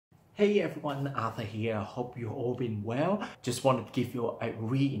Hey everyone, Arthur here. I hope you've all been well. Just wanted to give you a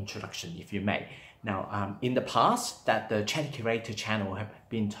reintroduction, if you may. Now, in the past, that the Chatty Curator channel have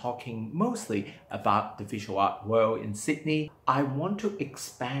been talking mostly about the visual art world in Sydney. I want to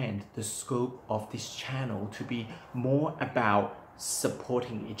expand the scope of this channel to be more about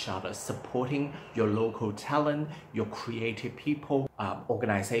supporting each other, supporting your local talent, your creative people,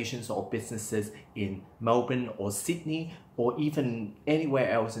 organizations or businesses in Melbourne or Sydney or even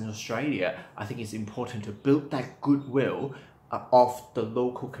anywhere else in Australia. I think it's important to build that goodwill of the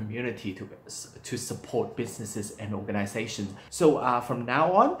local community to support businesses and organizations. So from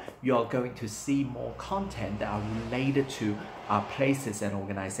now on, you're going to see more content that are related to places and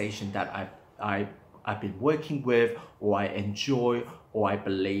organizations that I've been working with, or I enjoy, or I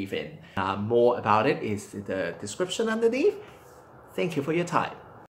believe in. More about it is in the description underneath. Thank you for your time.